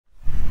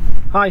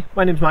Hi,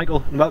 my name's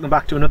Michael and welcome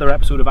back to another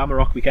episode of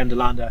Amarok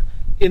Weekendalander.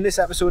 In this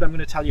episode I'm going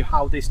to tell you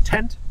how this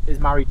tent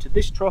is married to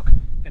this truck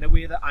in a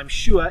way that I'm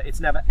sure it's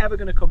never ever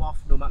going to come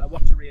off no matter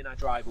what terrain I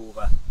drive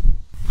over.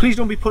 Please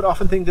don't be put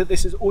off and think that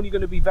this is only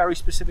going to be very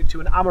specific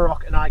to an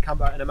Amarok, an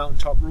iKamper and a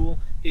mountaintop rule.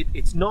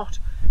 It's not.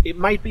 It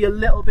might be a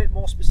little bit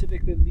more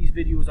specific than these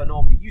videos are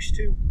normally used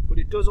to, but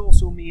it does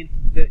also mean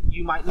that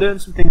you might learn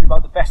some things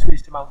about the best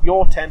ways to mount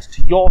your tent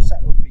to your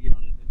setup, be it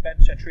on an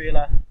adventure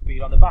trailer, be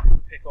it on the back of a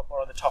pickup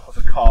or on the top of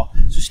a car.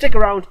 So stick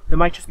around, there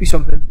might just be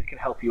something that can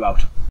help you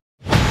out.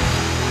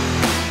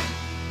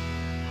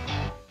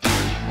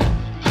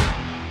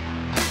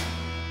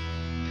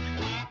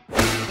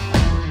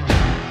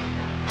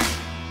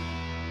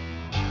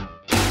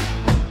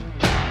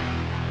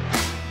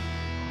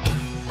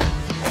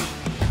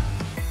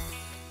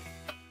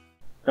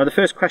 Now the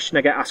first question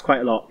I get asked quite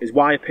a lot is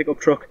why a pickup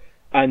truck,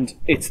 and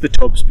it's the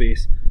tub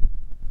space.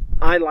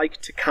 I like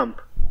to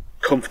camp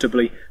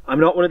comfortably. I'm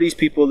not one of these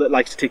people that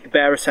likes to take the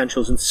bare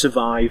essentials and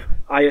survive.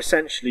 I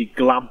essentially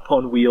glamp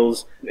on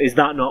wheels. Is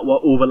that not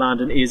what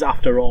overlanding is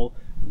after all?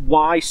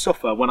 Why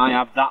suffer when I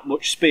have that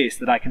much space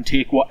that I can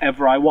take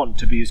whatever I want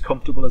to be as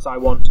comfortable as I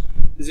want?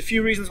 There's a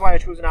few reasons why I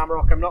chose an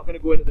Amarok. I'm not going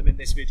to go into them in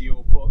this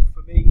video, but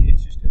for me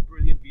it's just a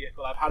brilliant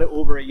vehicle. I've had it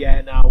over a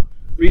year now.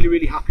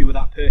 Really happy with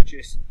that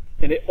purchase.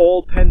 And it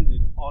all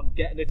depended on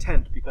getting a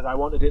tent because I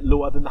wanted it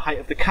lower than the height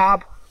of the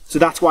cab. So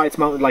that's why it's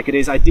mounted like it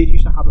is. I did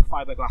used to have a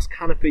fiberglass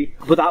canopy,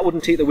 but that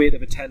wouldn't take the weight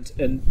of a tent.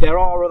 And there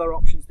are other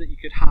options that you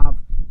could have,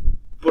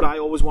 but I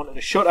always wanted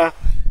a shutter.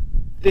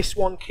 This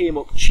one came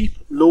up cheap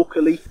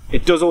locally.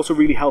 It does also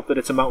really help that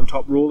it's a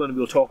mountaintop roll, and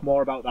we'll talk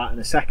more about that in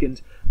a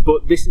second.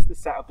 But this is the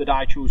setup that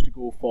I chose to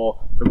go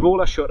for. A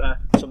roller shutter,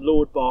 some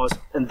load bars,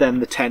 and then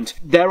the tent.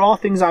 There are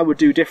things I would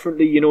do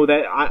differently. You know,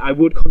 that I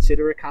would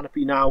consider a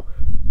canopy now.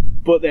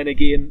 But then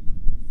again,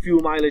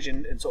 fuel mileage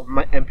and sort of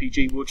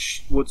MPG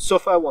would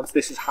suffer once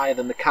this is higher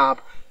than the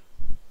cab.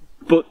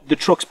 But the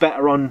truck's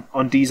better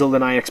on diesel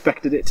than I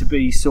expected it to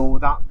be, so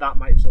that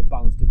might have sort of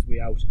balanced its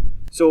way out.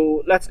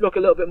 So let's look a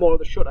little bit more at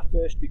the shutter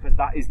first, because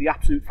that is the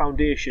absolute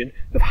foundation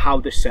of how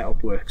this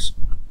setup works.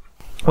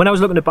 When I was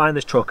looking at buying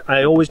this truck,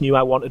 I always knew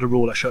I wanted a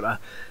roller shutter.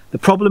 The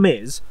problem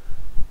is,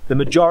 the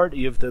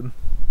majority of them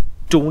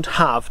don't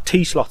have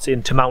T-slots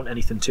in to mount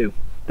anything to.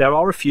 There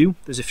are a few.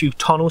 There's a few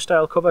tonneau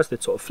style covers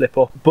that sort of flip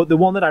up, but the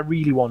one that I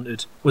really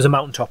wanted was a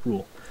mountaintop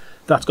roll.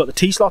 That's got the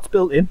T-slots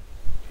built in.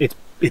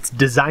 It's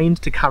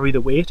designed to carry the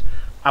weight.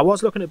 I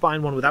was looking at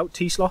buying one without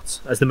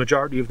T-slots, as the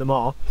majority of them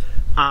are,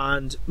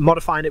 and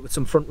modifying it with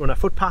some Frontrunner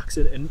foot packs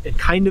and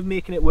kind of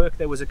making it work.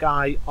 There was a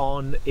guy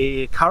on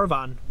a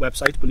caravan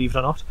website, believe it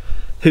or not,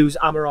 who's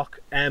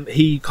Amarok.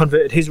 He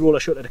converted his roller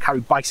shutter to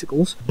carry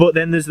bicycles, but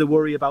then there's the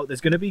worry about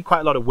there's going to be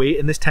quite a lot of weight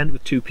in this tent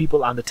with two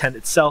people, and the tent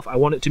itself, I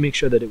wanted to make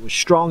sure that it was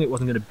strong, it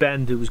wasn't going to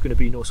bend, there was going to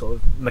be no sort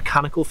of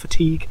mechanical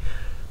fatigue.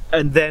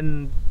 And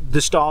then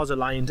the stars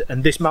aligned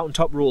and this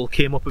mountaintop roll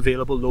came up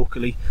available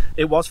locally.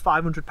 It was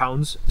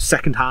 £500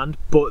 second hand,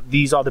 but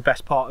these are the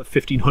best part of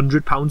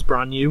 £1,500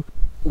 brand new.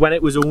 When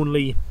it was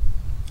only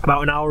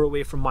about an hour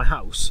away from my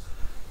house,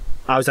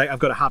 I was like, I've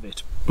got to have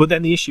it. But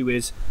then the issue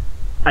is,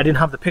 I didn't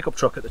have the pickup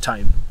truck at the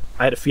time.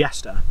 I had a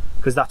Fiesta,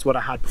 because that's what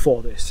I had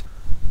before this.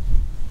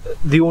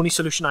 The only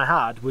solution I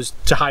had was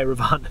to hire a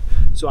van.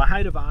 So I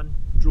hired a van,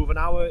 drove an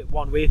hour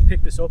one way,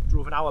 picked this up,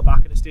 drove an hour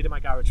back, and it stayed in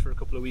my garage for a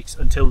couple of weeks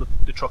until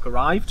the truck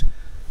arrived.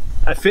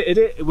 I fitted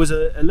it. It was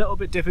a little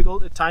bit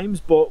difficult at times,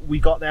 but we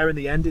got there in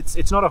the end.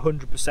 It's not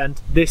 100%.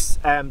 This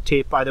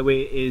tape, by the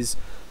way, is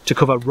to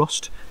cover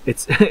rust.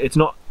 It's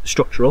not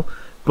structural,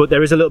 but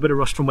there is a little bit of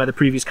rust from where the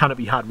previous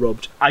canopy had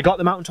rubbed. I got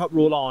the mountaintop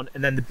roll on,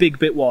 and then the big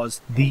bit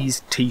was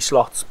these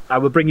T-slots. I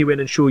will bring you in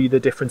and show you the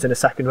difference in a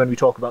second when we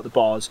talk about the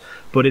bars,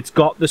 but it's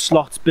got the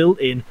slots built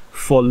in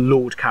for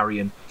load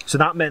carrying. So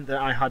that meant that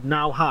I had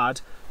now had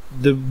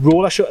the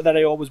roller shutter that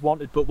I always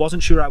wanted but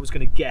wasn't sure I was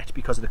going to get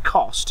because of the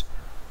cost,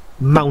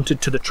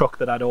 mounted to the truck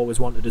that I'd always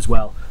wanted as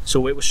well.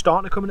 So it was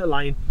starting to come into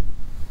line.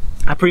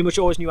 I pretty much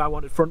always knew I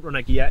wanted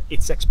Frontrunner gear.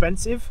 It's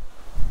expensive,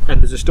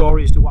 and there's a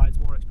story as to why it's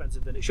more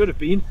expensive than it should have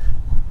been,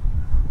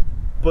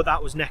 but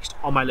that was next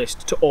on my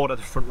list to order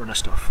the Frontrunner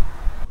stuff.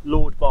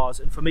 Load bars,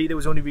 and for me there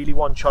was only really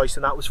one choice,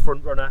 and that was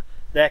Frontrunner.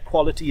 Their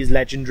quality is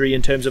legendary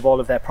in terms of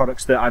all of their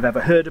products that I've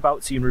ever heard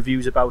about, seen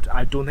reviews about.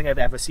 I don't think I've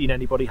ever seen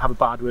anybody have a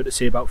bad word to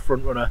say about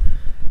Frontrunner.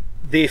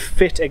 They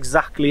fit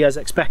exactly as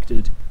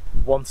expected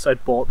once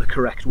I'd bought the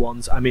correct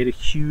ones. I made a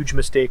huge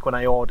mistake when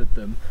I ordered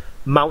them.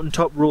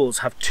 Mountaintop rolls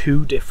have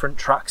two different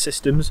track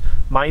systems.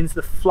 Mine's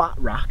the flat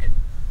rack,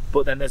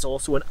 but then there's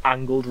also an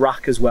angled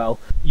rack as well.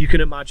 You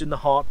can imagine the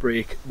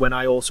heartbreak when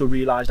I also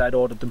realised I'd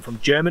ordered them from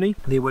Germany.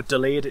 They were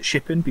delayed at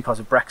shipping because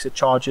of Brexit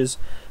charges.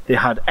 They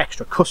had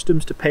extra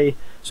customs to pay,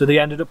 so they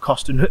ended up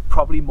costing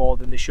probably more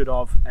than they should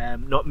have.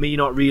 Not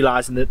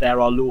realising that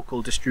there are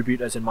local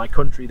distributors in my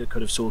country that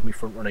could have sold me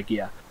Frontrunner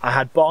gear. I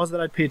had bars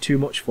that I'd paid too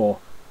much for,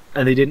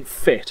 and they didn't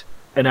fit,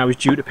 and I was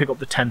due to pick up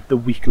the tent the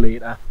week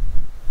later.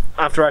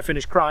 After I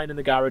finished crying in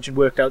the garage and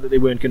worked out that they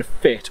weren't going to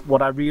fit,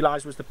 what I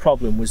realised was the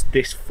problem was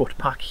this foot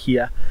pack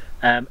here.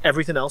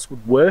 Everything else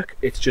would work.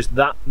 It's just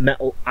that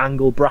metal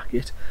angle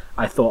bracket.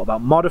 I thought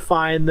about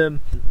modifying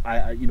them.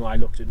 I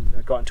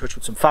got in touch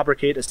with some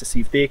fabricators to see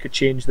if they could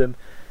change them,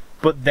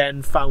 but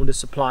then found a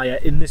supplier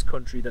in this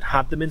country that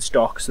had them in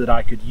stock so that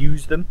I could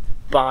use them,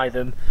 buy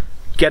them,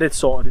 get it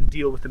sorted and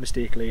deal with the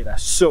mistake later.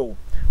 So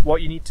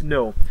what you need to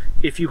know,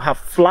 if you have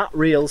flat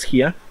rails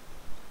here,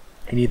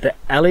 you need the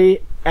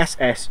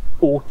LASS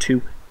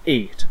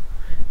 028.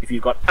 If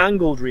you've got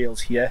angled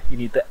rails here, you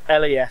need the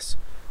LAS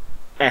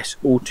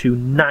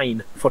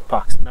S029 foot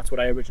packs, and that's what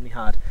I originally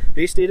had.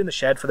 They stayed in the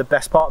shed for the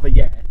best part of a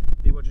year.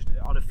 They were just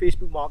on a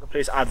Facebook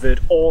Marketplace advert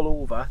all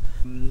over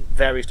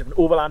various different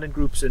overlanding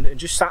groups, and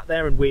just sat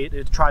there and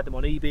waited, tried them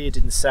on eBay,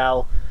 didn't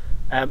sell,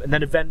 and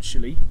then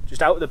eventually,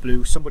 just out of the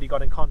blue, somebody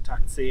got in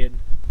contact saying,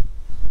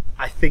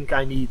 I think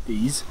I need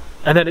these.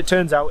 And then it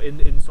turns out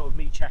in sort of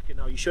me checking,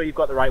 are you sure you've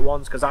got the right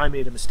ones, because I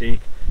made a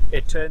mistake.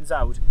 It turns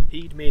out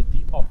he'd made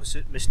the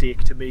opposite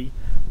mistake to me.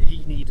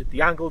 He needed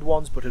the angled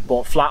ones but had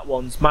bought flat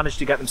ones, managed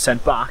to get them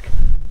sent back.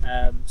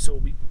 So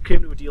we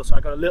came to a deal, so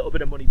I got a little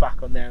bit of money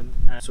back on them.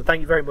 So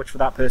thank you very much for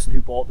that person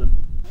who bought them.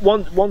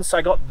 Once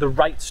I got the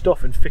right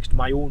stuff and fixed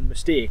my own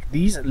mistake,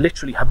 these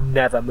literally have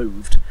never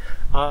moved.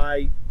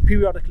 I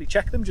periodically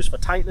check them just for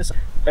tightness,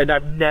 and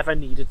I've never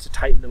needed to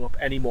tighten them up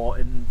anymore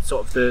in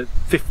sort of the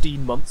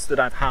 15 months that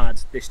I've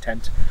had this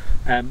tent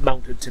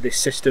mounted to this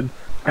system.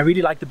 I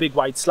really like the big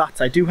wide slats.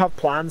 I do have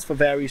plans for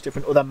various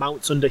different other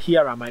mounts under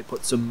here. I might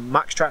put some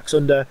max tracks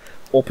under,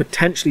 or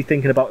potentially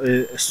thinking about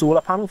a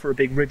solar panel for a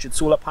big rigid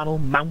solar panel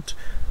mount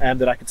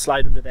that I could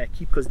slide under there,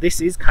 because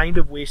this is kind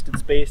of wasted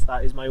space.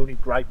 That is my only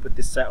gripe with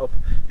this setup.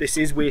 This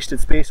is wasted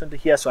space under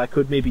here, so I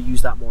could maybe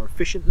use that more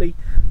efficiently.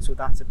 So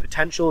that's a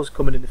potential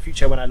coming in the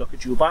future when I look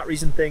at dual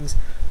batteries and things.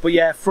 But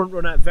yeah,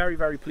 Frontrunner, very,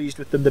 very pleased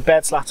with them. The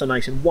bed slats are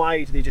nice and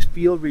wide. They just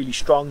feel really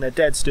strong. They're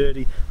dead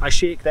sturdy. I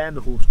shake them,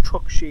 the whole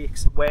truck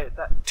shakes. We're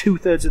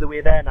 2/3 of the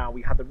way there now.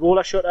 We have the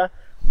roller shutter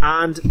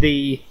and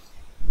the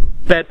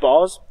bed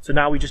bars, so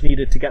now we just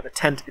needed to get the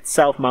tent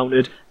itself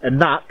mounted,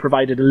 and that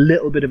provided a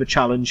little bit of a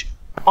challenge.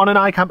 On an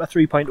iKamper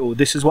 3.0,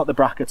 this is what the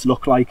brackets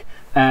look like.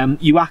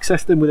 You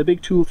access them with a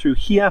big tool through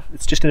here.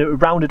 It's just a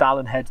rounded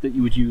Allen head that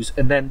you would use,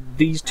 and then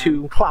these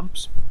two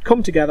clamps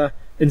come together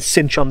and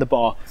cinch on the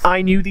bar.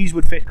 I knew these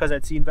would fit because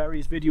I'd seen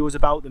various videos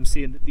about them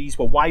saying that these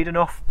were wide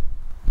enough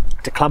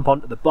to clamp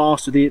onto the bar,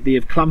 so they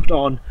have clamped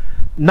on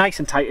nice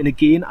and tight. And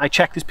again, I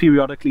check this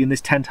periodically and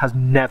this tent has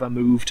never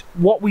moved.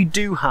 What we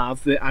do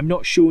have that I'm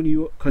not showing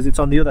you because it's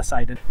on the other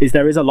side is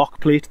there is a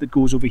lock plate that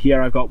goes over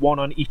here. I've got one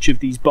on each of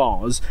these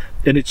bars,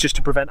 and it's just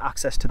to prevent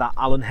access to that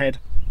Allen head.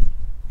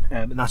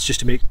 And that's just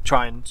to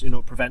try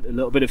and prevent a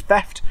little bit of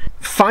theft.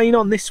 Fine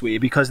on this way,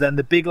 because then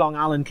the big long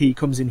Allen key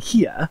comes in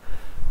here.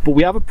 But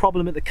we have a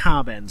problem at the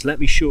carb ends. Let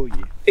me show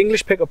you.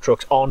 English pickup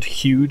trucks aren't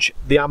huge.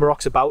 The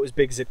Amarok's about as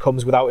big as it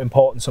comes without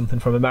importing something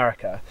from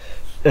America.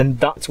 And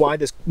that's why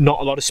there's not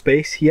a lot of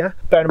space here.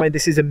 Bear in mind,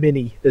 this is a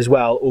Mini as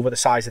well, over the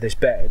size of this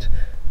bed.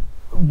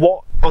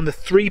 On the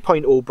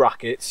 3.0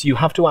 brackets, you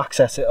have to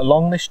access it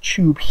along this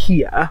tube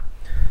here,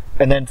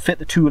 and then fit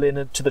the tool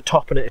in to the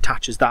top, and it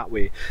attaches that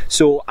way.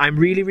 So I'm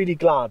really, really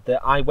glad that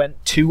I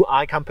went to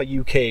iKamper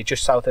UK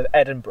just south of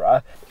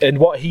Edinburgh, and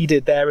what he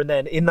did there and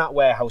then in that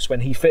warehouse when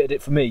he fitted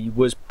it for me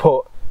was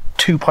put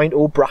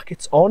 2.0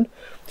 brackets on.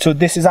 So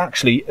this is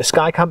actually a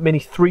Skycamp Mini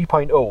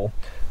 3.0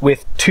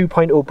 with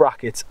 2.0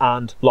 brackets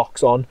and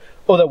locks on.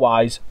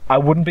 Otherwise, I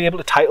wouldn't be able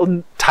to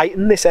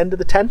tighten this end of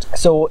the tent.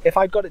 So if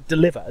I'd got it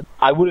delivered,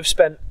 I would have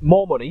spent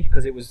more money,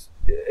 because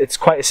it's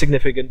quite a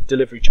significant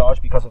delivery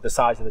charge because of the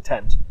size of the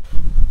tent.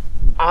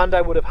 And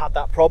I would have had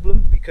that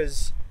problem,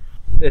 because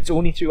it's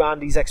only through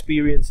Andy's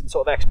experience and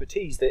sort of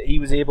expertise that he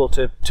was able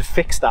to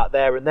fix that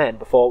there and then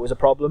before it was a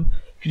problem.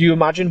 Could you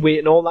imagine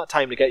waiting all that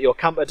time to get your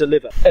camper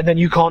delivered, and then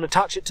you can't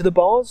attach it to the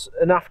bars?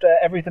 And after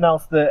everything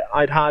else that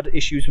I'd had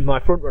issues with my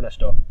Frontrunner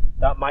stuff,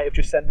 that might have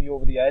just sent me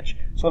over the edge.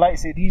 So like I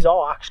say, these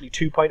are actually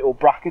 2.0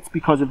 brackets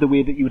because of the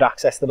way that you would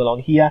access them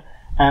along here.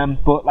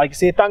 But like I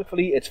say,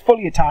 thankfully it's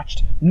fully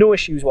attached, no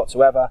issues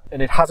whatsoever,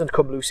 and it hasn't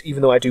come loose,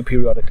 even though I do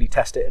periodically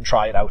test it and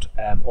try it out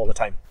all the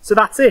time. So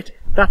that's it.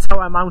 That's how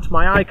I mount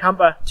my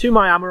iKamper to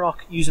my Amarok,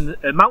 using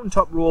a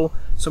mountaintop roll,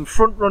 some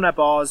Frontrunner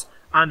bars,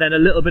 and then a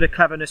little bit of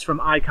cleverness from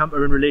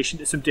iKamper in relation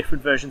to some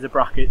different versions of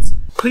brackets.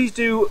 Please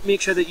do make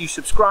sure that you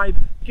subscribe,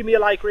 give me a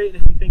like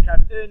rating if you think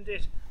I've earned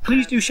it.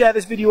 Please do share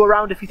this video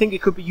around if you think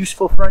it could be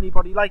useful for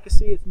anybody. Like I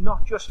say, it's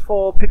not just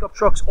for pickup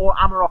trucks or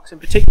Amaroks in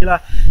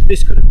particular.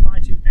 This could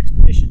apply to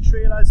expedition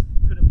trailers,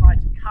 could apply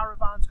to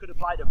caravans, could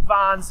apply to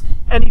vans.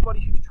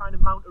 Anybody who's trying to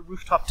mount a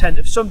rooftop tent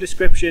of some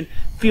description,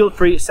 feel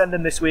free to send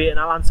them this way and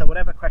I'll answer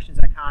whatever questions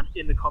I can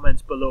in the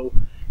comments below.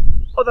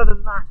 Other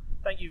than that,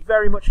 thank you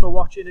very much for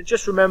watching, and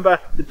just remember,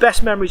 the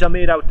best memories are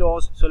made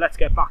outdoors, so let's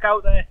get back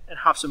out there and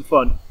have some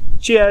fun.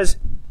 Cheers,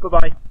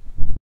 bye-bye.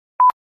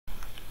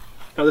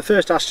 Now the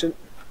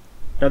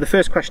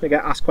first question I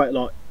get asked quite a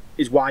lot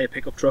is why a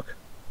pickup truck?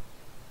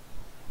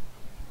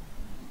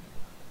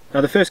 Now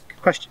the first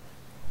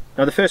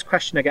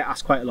question I get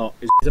asked quite a lot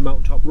is a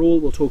mountaintop roll.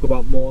 We'll talk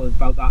about more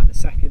about that in a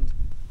second.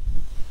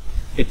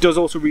 It does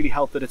also really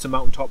help that it's a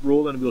mountaintop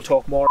roller, and we'll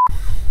talk more.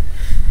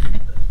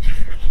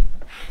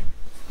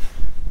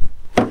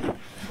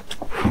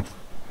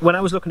 When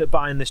I was looking at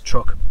buying this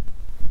truck,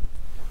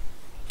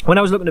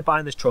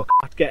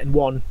 at getting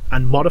one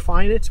and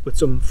modifying it with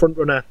some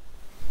Frontrunner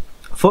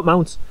foot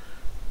mounts,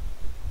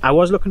 I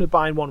was looking at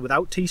buying one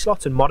without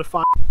T-slots and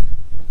modifying.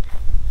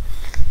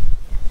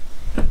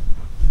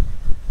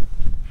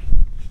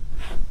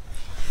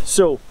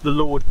 So, the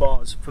load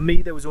bars. For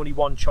me, there was only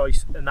one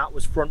choice, and that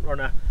was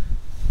Frontrunner.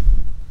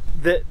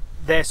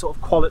 Their sort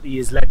of quality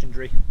is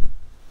legendary.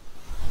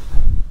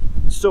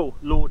 So,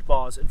 load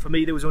bars, and for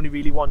me there was only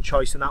really one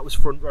choice, and that was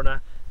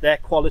Frontrunner. Their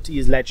quality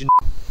is legendary.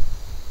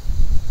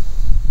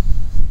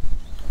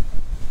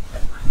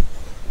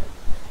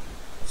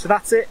 So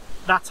that's it.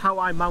 That's how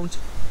I mount.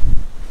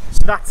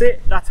 So that's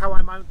it. That's how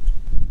I mount.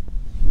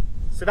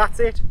 So that's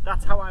it.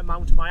 That's how I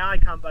mount my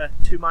iKamper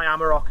to my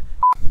Amarok.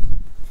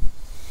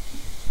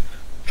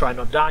 Try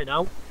not to die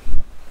now.